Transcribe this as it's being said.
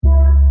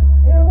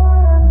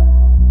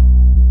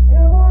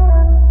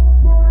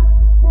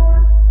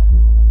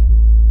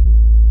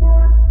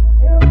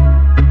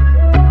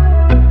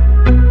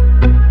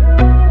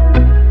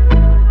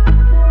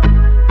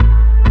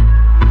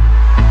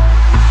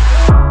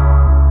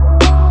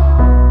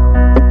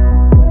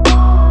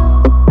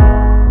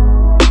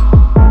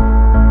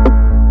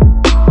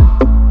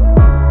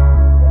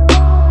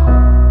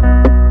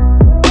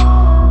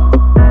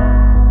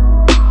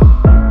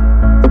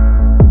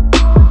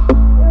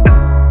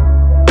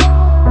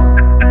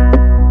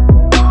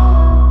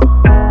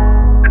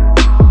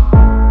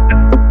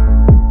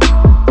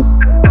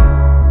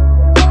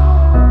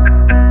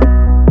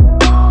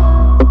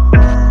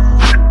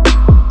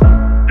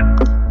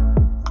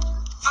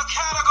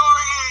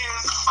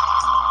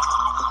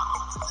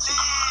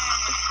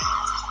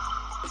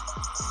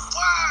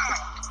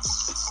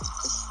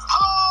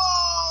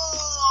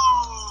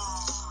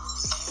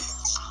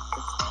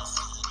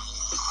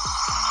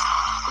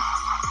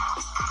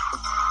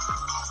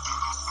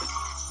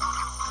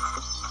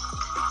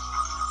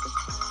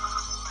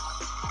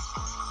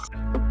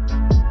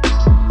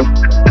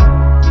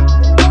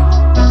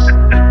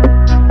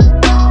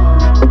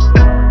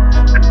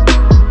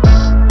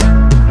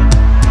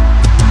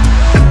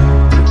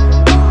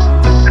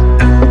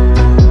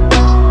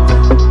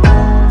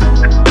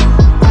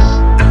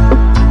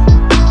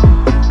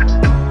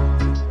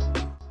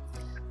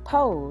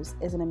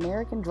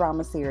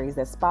drama series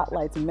that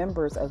spotlights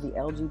members of the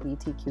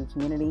LGBTQ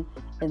community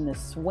in the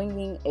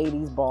swinging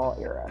 80s ball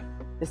era.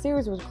 The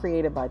series was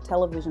created by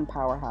television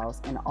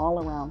powerhouse and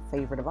all-around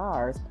favorite of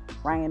ours,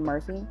 Ryan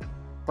Murphy,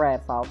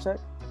 Brad Falchuk,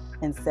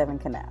 and Seven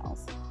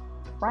Canals.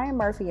 Ryan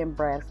Murphy and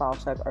Brad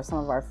Falchuk are some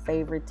of our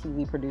favorite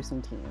TV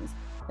producing teams,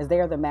 as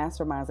they are the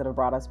masterminds that have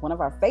brought us one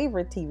of our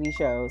favorite TV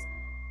shows,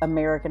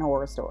 American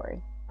Horror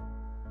Story.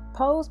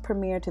 Pose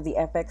premiered to the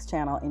FX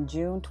channel in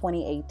June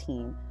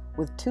 2018.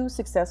 With 2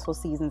 successful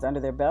seasons under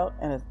their belt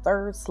and a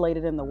 3rd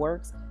slated in the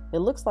works, it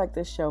looks like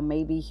this show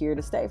may be here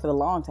to stay for the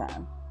long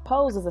time.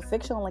 Pose is a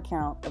fictional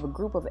account of a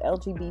group of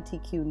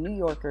LGBTQ New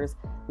Yorkers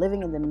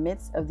living in the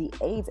midst of the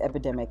AIDS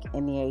epidemic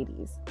in the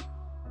 80s.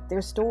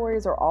 Their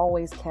stories are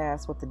always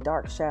cast with the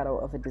dark shadow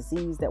of a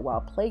disease that, while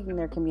plaguing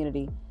their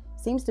community,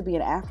 seems to be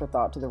an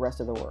afterthought to the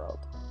rest of the world.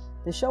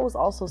 The show was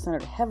also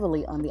centered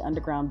heavily on the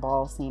underground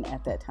ball scene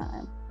at that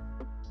time.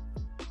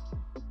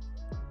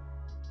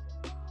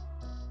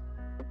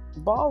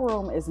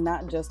 Ballroom is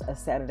not just a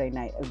Saturday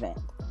night event.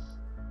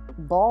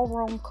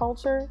 Ballroom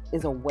culture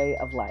is a way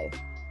of life.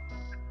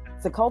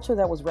 It's a culture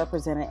that was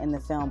represented in the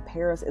film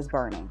Paris is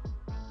Burning,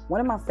 one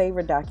of my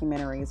favorite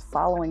documentaries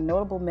following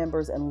notable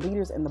members and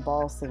leaders in the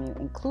ball scene,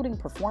 including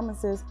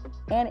performances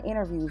and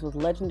interviews with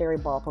legendary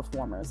ball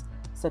performers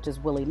such as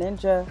Willie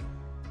Ninja,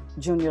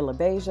 Junior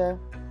LaBeija,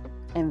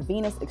 and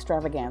Venus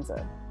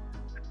Extravaganza,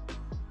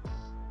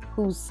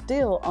 whose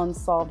still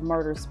unsolved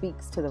murder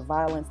speaks to the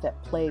violence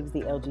that plagues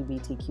the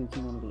LGBTQ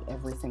community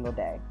every single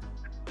day.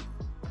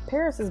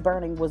 Paris is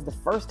Burning was the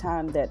first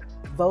time that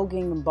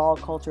voguing ball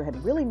culture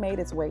had really made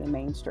its way in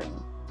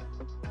mainstream.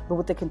 But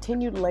with the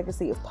continued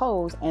legacy of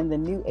Pose and the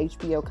new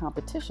HBO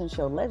competition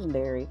show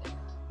Legendary,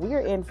 we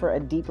are in for a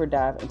deeper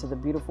dive into the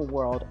beautiful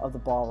world of the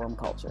ballroom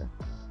culture.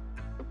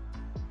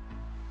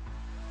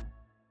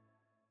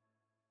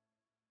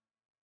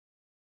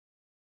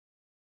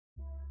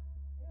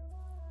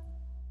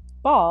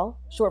 Ball,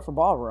 short for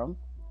ballroom,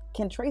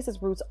 can trace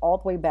its roots all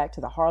the way back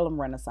to the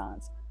Harlem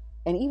Renaissance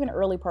and even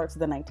early parts of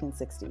the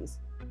 1960s.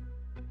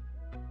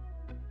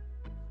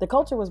 The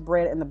culture was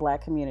bred in the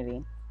Black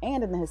community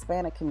and in the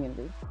Hispanic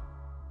community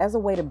as a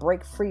way to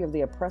break free of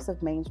the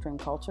oppressive mainstream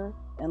culture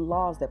and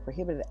laws that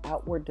prohibited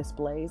outward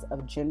displays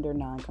of gender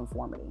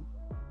nonconformity.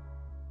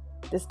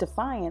 This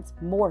defiance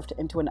morphed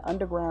into an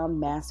underground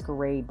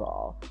masquerade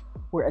ball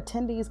where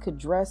attendees could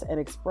dress and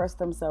express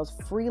themselves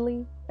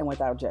freely and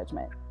without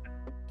judgment.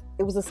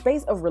 It was a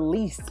space of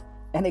release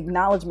and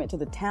acknowledgement to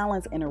the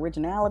talents and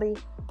originality,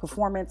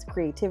 performance,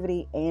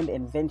 creativity, and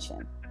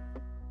invention.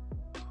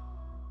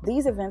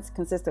 These events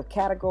consist of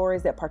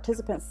categories that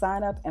participants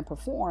sign up and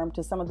perform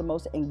to some of the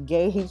most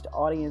engaged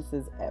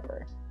audiences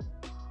ever.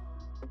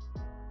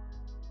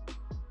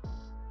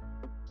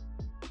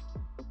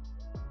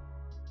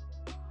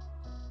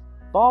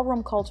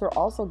 Ballroom culture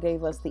also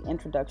gave us the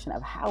introduction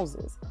of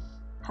houses.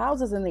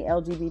 Houses in the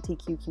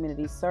LGBTQ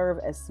community serve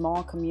as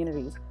small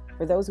communities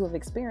for those who have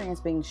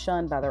experienced being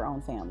shunned by their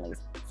own families,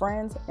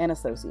 friends, and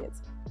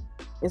associates.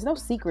 It's no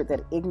secret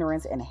that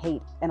ignorance and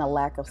hate and a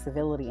lack of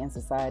civility in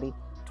society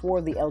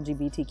toward the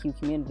LGBTQ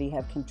community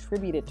have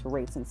contributed to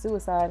rates in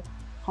suicide,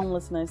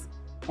 homelessness,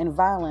 and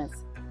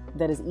violence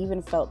that is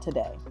even felt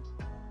today.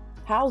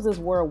 Houses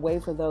were a way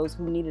for those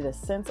who needed a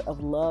sense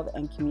of love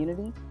and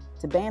community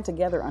to band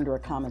together under a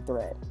common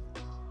thread.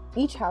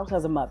 Each house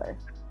has a mother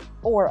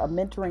or a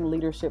mentoring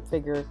leadership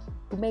figure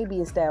who may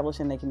be established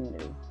in their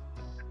community.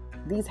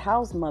 These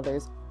house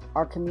mothers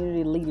are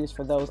community leaders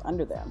for those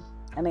under them,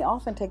 and they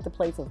often take the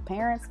place of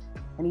parents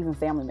and even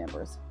family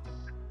members.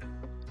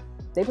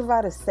 They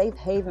provide a safe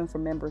haven for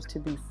members to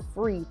be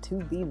free to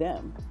be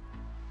them.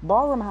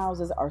 Ballroom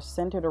houses are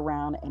centered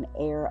around an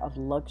air of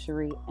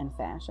luxury and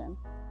fashion.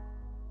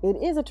 It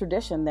is a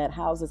tradition that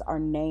houses are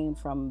named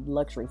from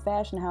luxury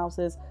fashion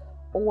houses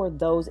or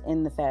those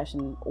in the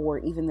fashion or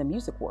even the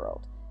music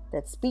world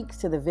that speaks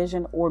to the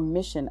vision or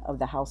mission of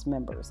the house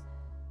members,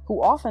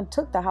 who often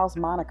took the house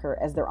moniker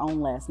as their own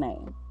last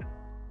name.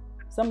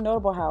 Some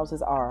notable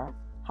houses are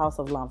House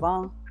of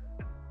Lanvin,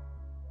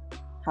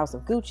 House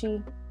of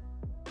Gucci,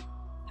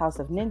 House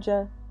of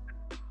Ninja,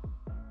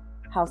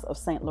 House of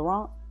Saint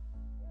Laurent,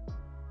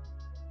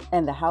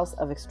 and the House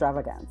of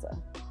Extravaganza.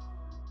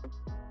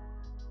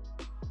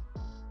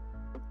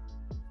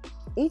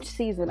 Each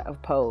season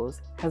of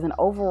Pose has an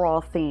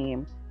overall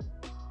theme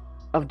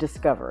of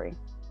discovery.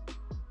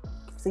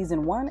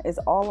 Season 1 is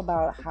all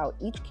about how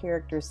each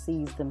character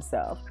sees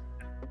themselves.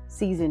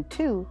 Season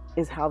 2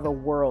 is how the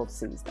world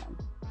sees them.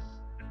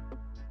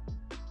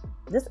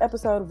 This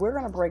episode, we're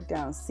going to break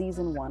down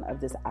Season 1 of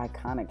this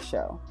iconic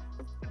show.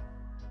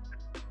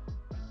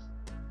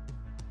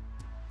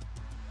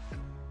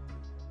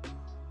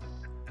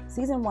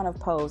 Season 1 of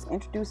Pose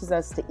introduces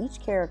us to each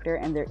character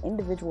and their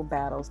individual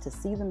battles to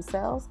see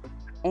themselves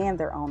and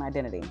their own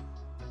identity.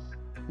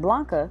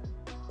 Blanca,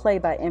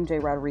 played by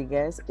MJ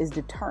Rodriguez, is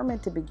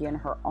determined to begin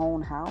her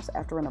own house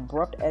after an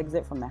abrupt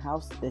exit from the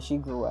house that she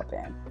grew up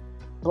in.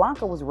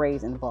 Blanca was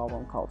raised in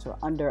ballroom culture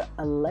under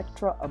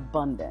Elektra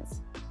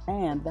Abundance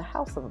and the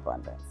House of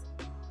Abundance.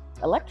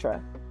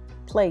 Elektra,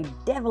 played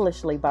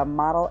devilishly by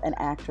model and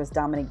actress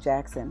Dominique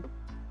Jackson,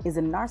 is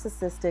a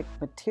narcissistic,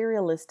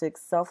 materialistic,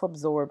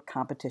 self-absorbed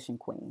competition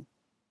queen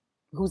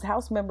whose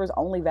house members'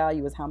 only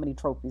value is how many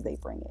trophies they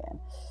bring in.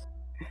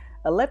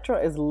 Elektra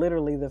is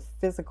literally the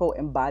physical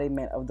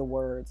embodiment of the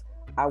words,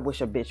 "I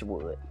wish a bitch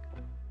would."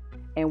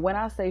 And when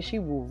I say she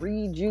will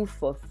read you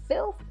for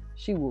filth,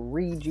 she will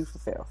read you for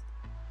filth.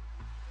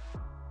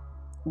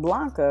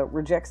 Blanca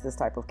rejects this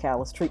type of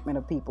callous treatment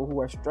of people who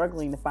are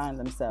struggling to find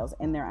themselves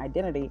and their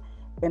identity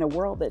in a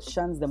world that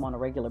shuns them on a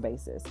regular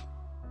basis.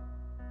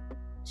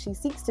 She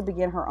seeks to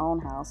begin her own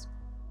house,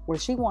 where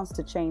she wants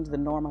to change the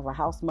norm of a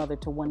house mother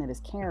to one that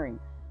is caring,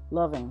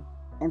 loving,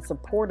 and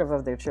supportive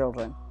of their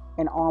children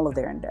in all of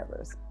their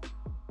endeavors.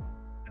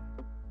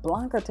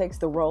 Blanca takes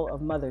the role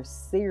of mother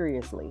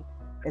seriously,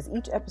 as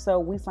each episode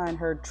we find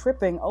her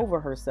tripping over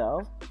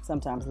herself,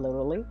 sometimes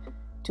literally,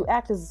 to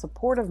act as a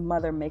supportive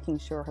mother, making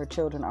sure her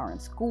children are in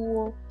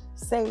school,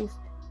 safe,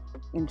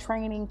 in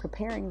training,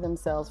 preparing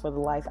themselves for the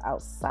life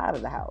outside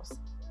of the house.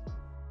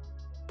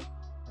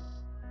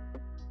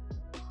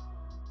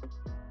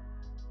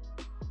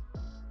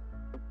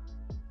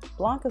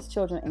 Blanca's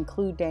children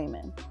include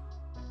Damon,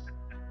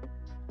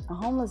 a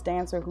homeless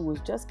dancer who was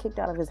just kicked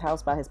out of his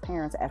house by his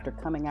parents after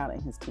coming out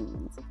in his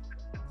teens.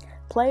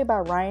 Played by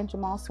Ryan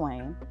Jamal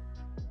Swain,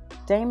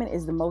 Damon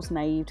is the most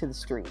naive to the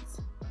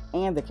streets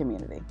and the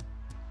community.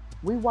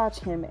 We watch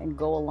him and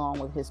go along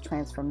with his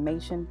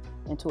transformation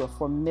into a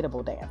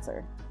formidable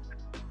dancer.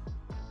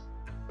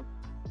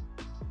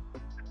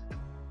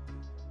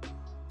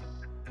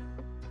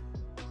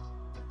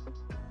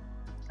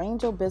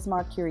 Angel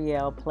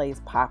Bismarck-Curiel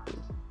plays Poppy,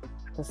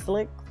 the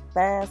slick,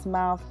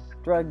 fast-mouthed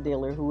drug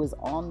dealer who is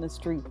on the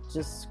street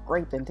just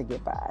scraping to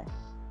get by.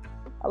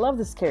 I love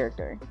this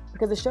character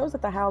because it shows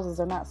that the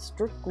houses are not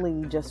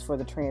strictly just for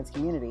the trans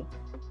community,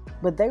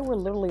 but they were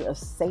literally a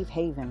safe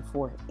haven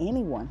for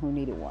anyone who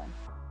needed one.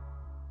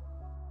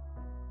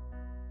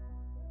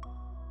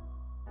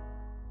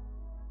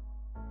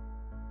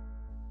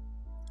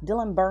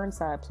 Dylan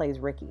Burnside plays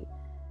Ricky.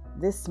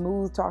 This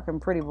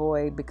smooth-talking pretty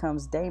boy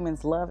becomes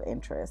Damon's love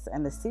interest,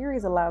 and the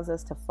series allows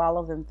us to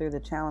follow them through the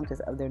challenges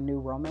of their new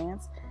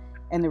romance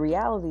and the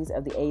realities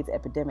of the AIDS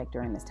epidemic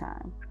during this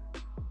time.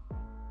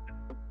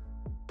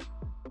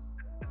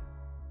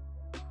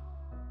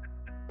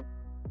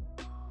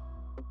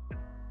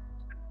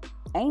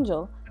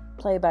 Angel,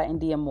 played by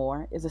India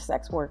Moore, is a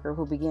sex worker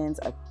who begins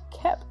a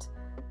kept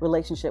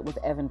relationship with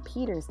Evan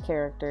Peters'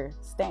 character,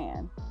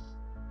 Stan.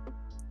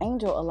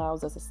 Angel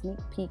allows us a sneak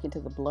peek into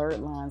the blurred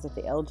lines that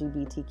the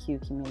LGBTQ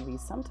community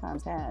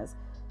sometimes has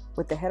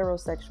with the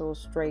heterosexual,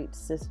 straight,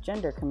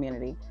 cisgender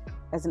community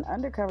as an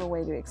undercover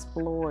way to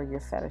explore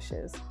your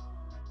fetishes.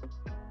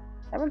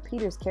 Evan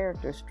Peters'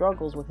 character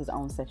struggles with his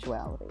own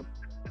sexuality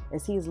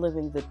as he is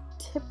living the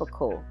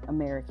typical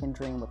American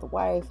dream with a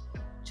wife,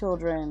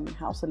 children,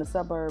 house in the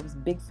suburbs,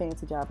 big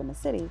fancy job in the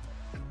city,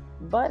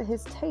 but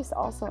his taste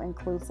also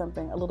includes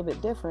something a little bit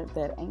different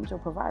that Angel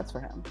provides for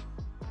him.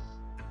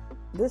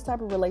 This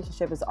type of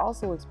relationship is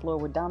also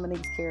explored with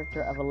Dominique's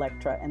character of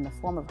Elektra in the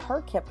form of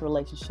her kept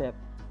relationship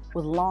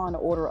with Law &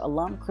 Order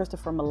alum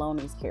Christopher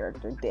Maloney's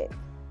character, Dick.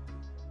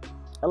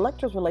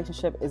 Elektra's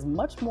relationship is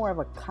much more of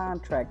a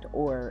contract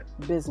or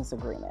business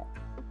agreement,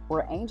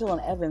 where Angel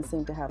and Evan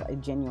seem to have a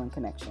genuine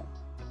connection,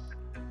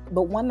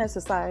 but one that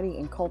society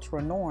and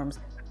cultural norms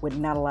would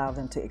not allow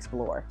them to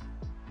explore.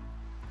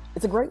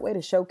 It's a great way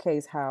to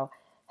showcase how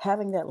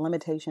having that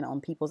limitation on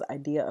people's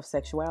idea of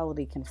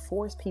sexuality can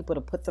force people to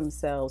put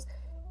themselves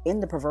in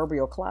the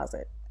proverbial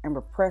closet and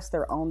repress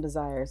their own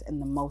desires in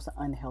the most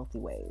unhealthy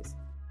ways.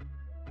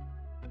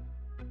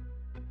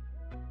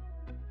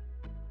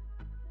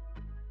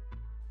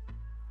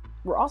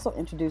 We're also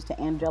introduced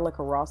to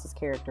Angelica Ross's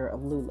character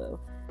of Lulu,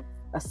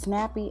 a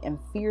snappy and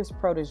fierce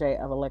protege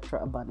of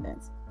Elektra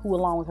Abundance, who,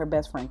 along with her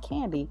best friend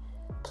Candy,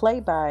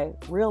 played by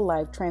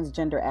real-life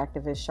transgender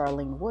activist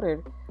Charlene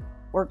Woodard,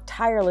 work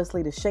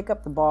tirelessly to shake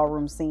up the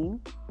ballroom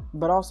scene,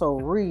 but also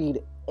read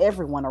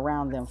everyone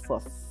around them for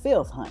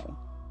filth, honey.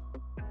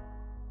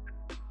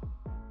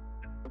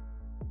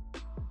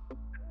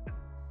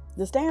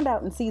 The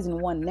standout in season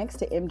 1 next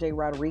to MJ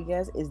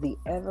Rodriguez is the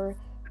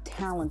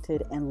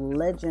ever-talented and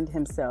legend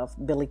himself,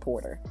 Billy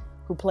Porter,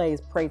 who plays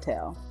Pray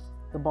Tell,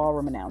 the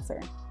ballroom announcer.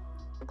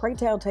 Pray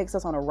Tell takes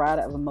us on a ride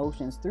of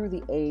emotions through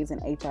the AIDS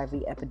and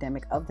HIV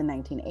epidemic of the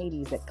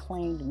 1980s that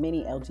claimed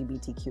many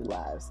LGBTQ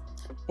lives.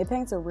 It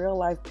paints a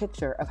real-life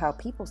picture of how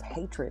people's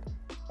hatred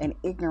and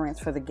ignorance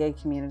for the gay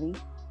community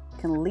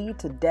can lead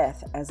to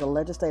death as a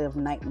legislative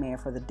nightmare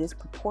for the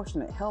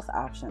disproportionate health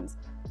options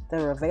that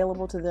are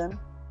available to them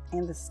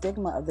and the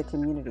stigma of the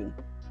community,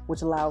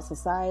 which allows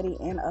society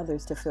and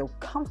others to feel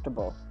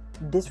comfortable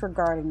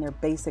disregarding their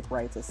basic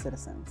rights as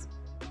citizens.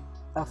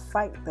 A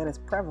fight that is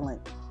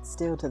prevalent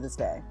still to this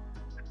day.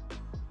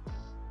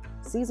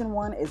 Season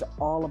 1 is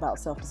all about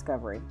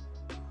self-discovery.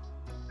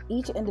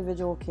 Each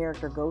individual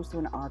character goes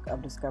through an arc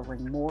of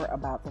discovering more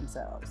about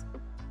themselves.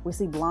 We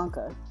see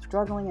Blanca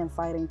struggling and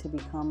fighting to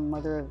become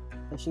mother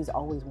that she's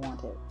always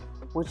wanted,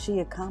 which she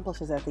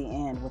accomplishes at the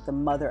end with the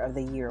Mother of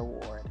the Year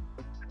award.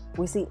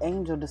 We see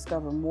Angel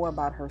discover more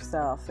about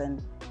herself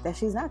and that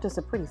she's not just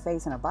a pretty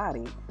face and a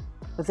body,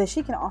 but that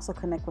she can also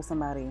connect with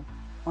somebody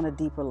on a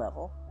deeper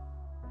level.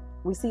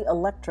 We see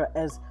Elektra,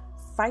 as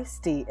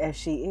feisty as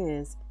she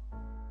is,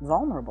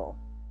 vulnerable.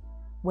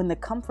 When the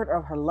comfort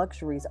of her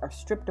luxuries are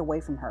stripped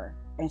away from her,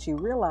 and she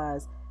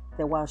realized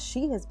that while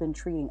she has been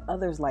treating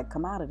others like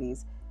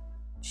commodities,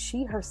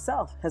 she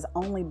herself has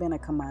only been a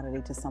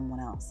commodity to someone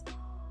else.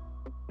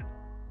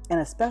 And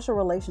a special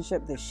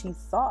relationship that she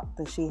thought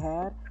that she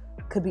had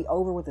could be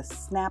over with a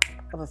snap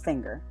of a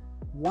finger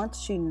once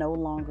she no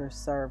longer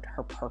served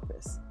her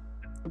purpose.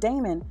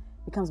 Damon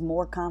becomes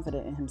more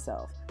confident in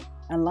himself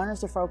and learns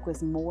to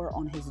focus more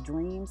on his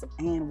dreams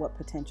and what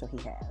potential he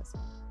has.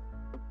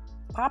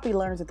 Poppy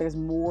learns that there's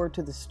more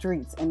to the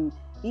streets, and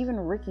even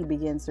Ricky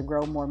begins to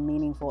grow more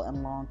meaningful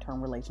and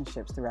long-term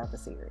relationships throughout the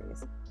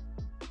series.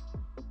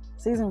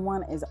 Season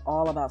 1 is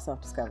all about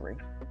self-discovery.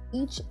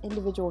 Each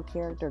individual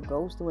character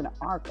goes through an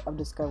arc of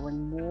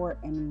discovering more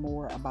and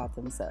more about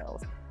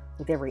themselves,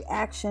 with every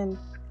action,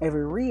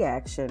 every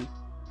reaction,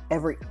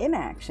 every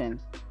inaction,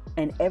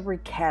 and every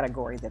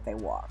category that they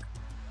walk.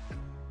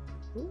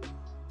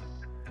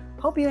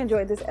 Hope you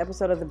enjoyed this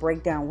episode of The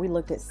Breakdown. We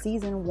looked at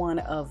season 1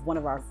 of one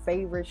of our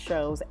favorite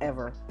shows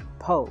ever,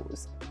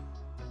 Pose.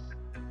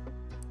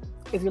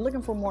 If you're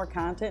looking for more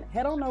content,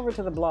 head on over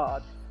to the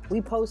blog.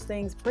 We post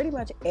things pretty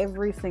much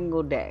every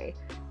single day.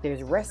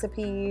 There's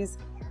recipes,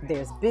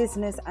 there's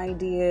business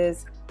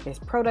ideas, there's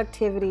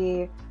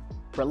productivity,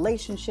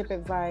 relationship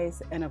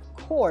advice, and of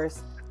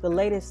course, the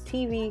latest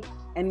TV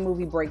and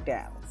movie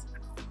breakdowns.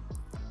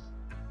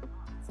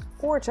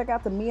 Or check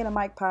out the Me and a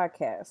Mic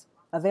podcast,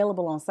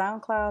 available on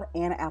SoundCloud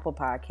and Apple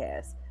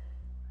Podcasts.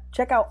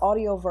 Check out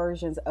audio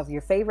versions of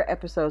your favorite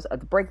episodes of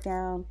The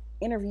Breakdown,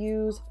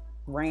 interviews,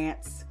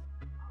 rants,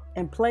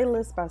 and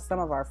playlists by some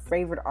of our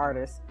favorite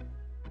artists.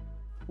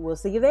 We'll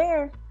see you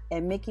there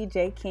at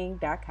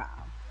MickeyJKing.com.